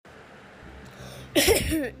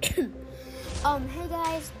Hey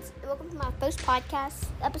guys, welcome to my first podcast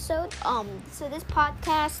episode. So this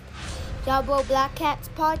podcast, Diablo Black Cats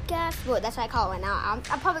podcast. Well, that's what I call it now.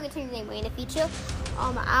 I'm probably gonna change the name in the future.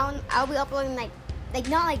 I'll be uploading like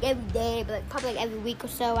not like every day, but probably like every week or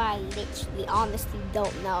so. I literally, honestly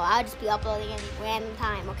don't know. I'll just be uploading any random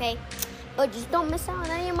time, okay? But just don't miss out on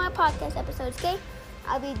any of my podcast episodes, okay?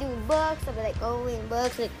 I'll be doing books. I'll be like reading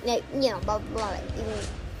books, like blah blah blah, like even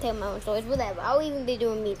tell my own stories, whatever. I'll even be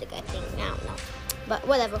doing music, I think. I don't know, but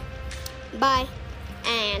whatever. Bye,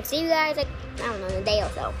 and see you guys like I don't know in a day or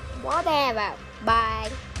so. Whatever. Bye.